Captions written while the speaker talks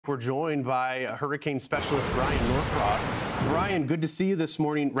We're joined by hurricane specialist Bryan Norcross. Bryan, good to see you this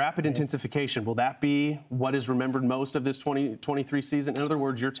morning. Rapid intensification, will that be what is remembered most of this 2023 season? In other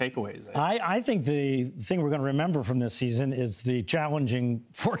words, your takeaways. I think the thing we're going to remember from this season is the challenging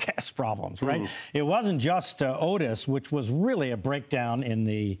forecast problems, right? It wasn't just Otis, which was really a breakdown in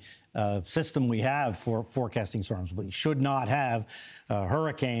the system we have for forecasting storms. We should not have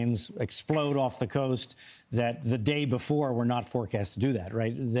hurricanes explode off the coast that the day before were not forecast to do that,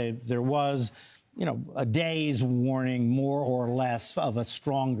 right? There was, you know, a day's warning, more or less, of a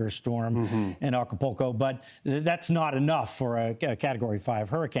stronger storm in Acapulco, but that's not enough for a Category 5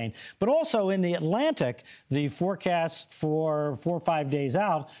 hurricane. But also in the Atlantic, the forecasts for 4 or 5 days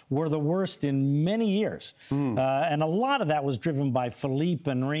out were the worst in many years. And a lot of that was driven by Felipe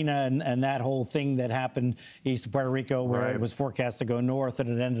and Rina and that whole thing that happened east of Puerto Rico, where it was forecast to go north and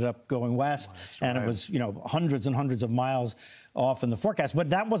it ended up going west. And it was, you know, hundreds and hundreds of miles off in the forecast. But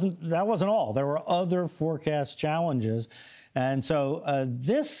that wasn't all. There were other forecast challenges. And so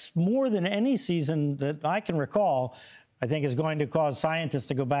this, more than any season that I can recall, I think is going to cause scientists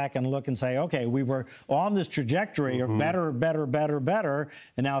to go back and look and say, okay, we were on this trajectory of better, better, better, better,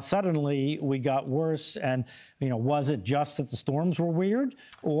 and now suddenly we got worse. And, you know, was it just that the storms were weird?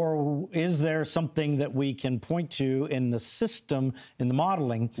 Or is there something that we can point to in the system, in the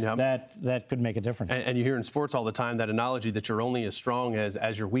modeling, that could make a difference? And you hear in sports all the time that analogy that you're only as strong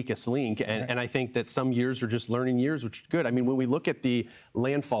as your weakest link. And I think that some years are just learning years, which is good. I mean, when we look at the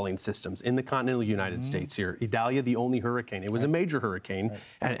landfalling systems in the continental United States here, Idalia, the only hurricane. It was a major hurricane,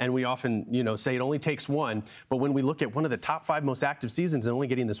 and we often, you know, say it only takes one. But when we look at one of the top 5 most active seasons and only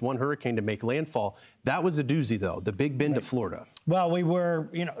getting this one hurricane to make landfall, that was a doozy, though. The Big Bend to Florida. Well, we were,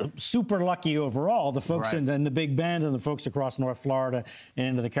 you know, super lucky overall. The folks in the Big Bend and the folks across North Florida and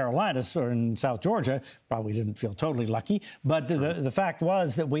into the Carolinas or in South Georgia probably didn't feel totally lucky. But the fact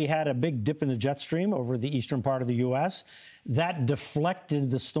was that we had a big dip in the jet stream over the eastern part of the U.S. That deflected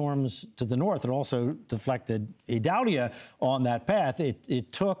the storms to the north. It also deflected Idalia on that path.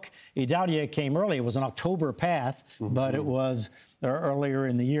 It took, Idalia came early. It was an October path, but it was earlier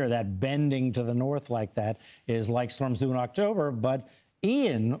in the year. That bending to the north like that is like storms do in October, but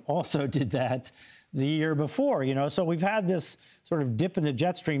Ian also did that the year before, you know. So we've had this sort of dip in the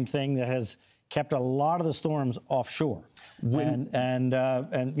jet stream thing that has kept a lot of the storms offshore. And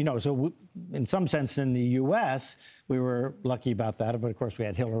you know, so in some sense in the U.S., we were lucky about that. But, of course, we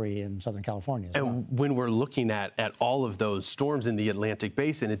had Hillary in Southern California as well. When we're looking at all of those storms in the Atlantic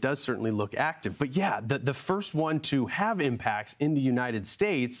Basin, it does certainly look active. But, yeah, the first one to have impacts in the United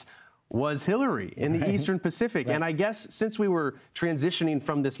States was Hillary in the Eastern Pacific. And I guess since we were transitioning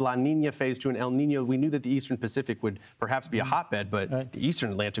from this La Nina phase to an El Nino, we knew that the Eastern Pacific would perhaps be a hotbed, but the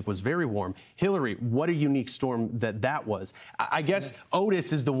Eastern Atlantic was very warm. Hillary, what a unique storm that was. I guess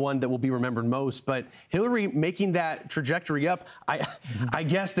Otis is the one that will be remembered most, but Hillary making that trajectory up, I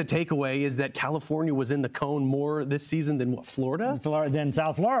guess the takeaway is that California was in the cone more this season than what, Florida? Than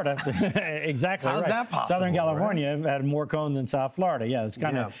South Florida. Exactly. How's that possible? Southern California had more cone than South Florida. Yeah, it's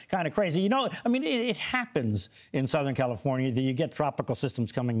kind of crazy. You know, I mean, it happens in Southern California that you get tropical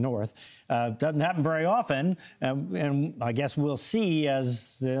systems coming north. Doesn't happen very often, and I guess we'll see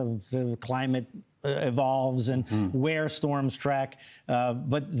as the climate evolves and where storms track.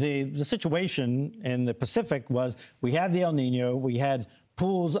 But the situation in the Pacific was we had the El Nino, we had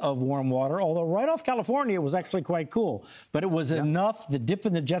pools of warm water, although right off California it was actually quite cool. But it was enough, the dip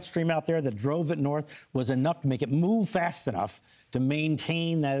in the jet stream out there that drove it north was enough to make it move fast enough to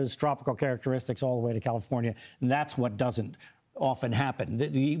maintain those tropical characteristics all the way to California. And that's what doesn't often happen.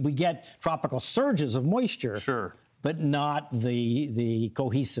 We get tropical surges of moisture. But not the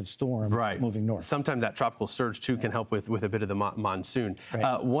cohesive storm moving north. Sometimes that tropical surge, too, can help with a bit of the monsoon.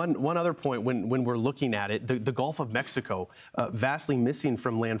 One other point, when we're looking at it, the Gulf of Mexico, vastly missing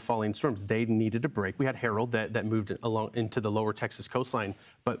from landfalling storms. They needed a break. We had Harold that moved along into the lower Texas coastline,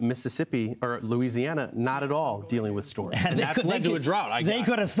 but Mississippi or Louisiana, not at all dealing with storms. And that's led to a drought. They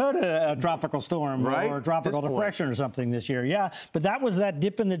could have stood a tropical storm or a tropical depression or something this year. Yeah, but that was that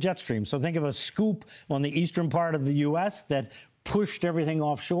dip in the jet stream. So think of a scoop on the eastern part of the U.S. that pushed everything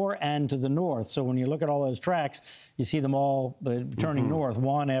offshore and to the north. So when you look at all those tracks, you see them all turning north,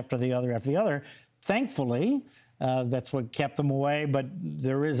 one after the other after the other. Thankfully, That's what kept them away. But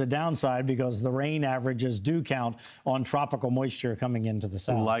there is a downside because the rain averages do count on tropical moisture coming into the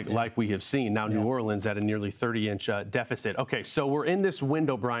south. Like we have seen. Now, New Orleans at a nearly 30-inch deficit. Okay, so we're in this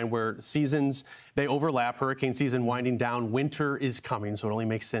window, Bryan, where seasons, they overlap. Hurricane season winding down. Winter is coming, so it only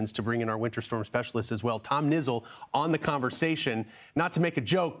makes sense to bring in our winter storm specialist as well. Tom Niziol on the conversation. Not to make a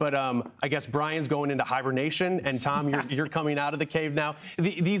joke, but I guess Bryan's going into hibernation, and Tom, you're coming out of the cave now.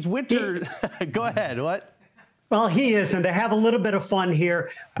 These winter... Go ahead, what? Well, he is, and to have a little bit of fun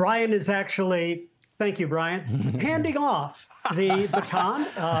here, Bryan is actually, thank you, Bryan, handing off the baton.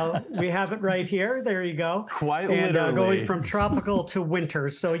 We have it right here. There you go. Quite and, literally. Going from tropical to winter.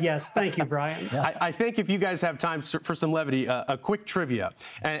 So, yes, thank you, Bryan. I think if you guys have time for some levity, a quick trivia,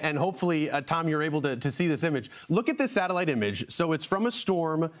 and hopefully, Tom, you're able to see this image. Look at this satellite image. So it's from a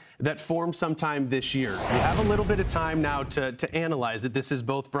storm that formed sometime this year. You have a little bit of time now to analyze it. This is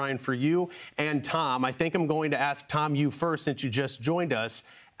both, Bryan, for you and Tom. I think I'm going to ask Tom you first since you just joined us.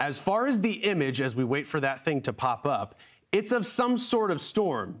 As far as the image, as we wait for that thing to pop up, it's of some sort of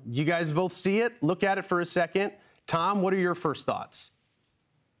storm. You guys both see it? Look at it for a second. Tom, what are your first thoughts?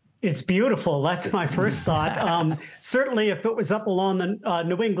 It's beautiful. That's my first thought. Certainly, if it was up along the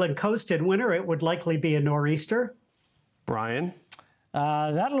New England coast in winter, it would likely be a nor'easter. Bryan?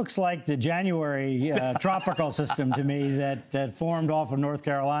 That looks like the January tropical system to me that formed off of North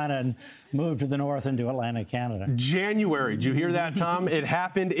Carolina and moved to the north into Atlantic Canada. January. Did you hear that, Tom? It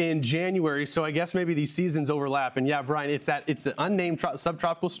happened in January, so I guess maybe these seasons overlap. And yeah, Bryan, it's the unnamed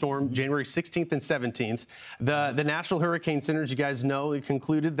subtropical storm, January 16th and 17th. The National Hurricane Center, as you guys know,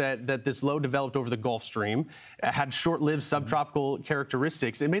 concluded that this low developed over the Gulf Stream, had short-lived subtropical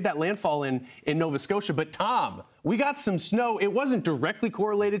characteristics. It made that landfall in Nova Scotia. But Tom, we got some snow. It wasn't directly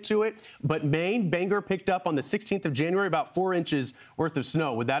correlated to it, but Maine, Bangor picked up on the 16th of January about 4 inches worth of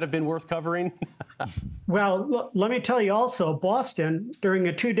snow. Would that have been worth covering? Well, let me tell you also, Boston, during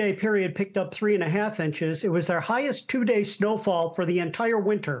a 2-day period, picked up 3.5 inches. It was our highest 2-day snowfall for the entire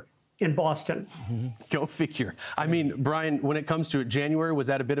winter in Boston. Go figure. I mean, Bryan, when it comes to it, January, was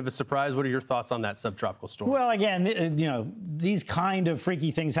that a bit of a surprise? What are your thoughts on that subtropical storm? Well, again, you know, these kind of freaky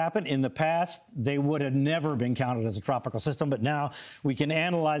things happen. In the past, they would have never been counted as a tropical system, but now we can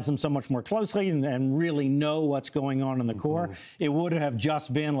analyze them so much more closely and really know what's going on in the core. It would have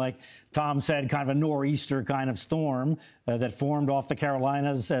just been, like Tom said, kind of a nor'easter kind of storm that formed off the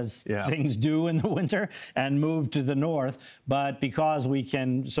Carolinas as things do in the winter and moved to the north. But because we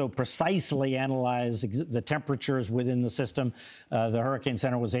can so precisely analyze the temperatures within the system, the Hurricane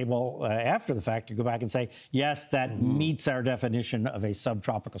Center was able, after the fact, to go back and say, yes, that meets our definition of a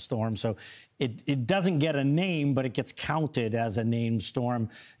subtropical storm. So it doesn't get a name, but it gets counted as a named storm,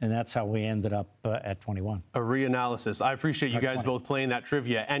 and that's how we ended up at 21. A reanalysis. I appreciate you guys both playing that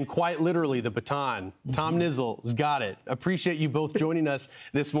trivia, and quite literally the baton. Tom Niziol's got it. Appreciate you both joining us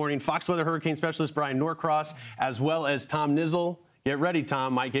this morning. Fox Weather Hurricane Specialist Bryan Norcross, as well as Tom Niziol. Get ready,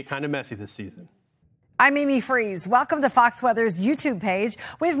 Tom. Might get kind of messy this season. I'm Amy Freeze. Welcome to Fox Weather's YouTube page.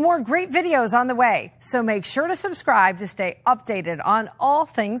 We have more great videos on the way, so make sure to subscribe to stay updated on all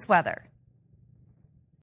things weather.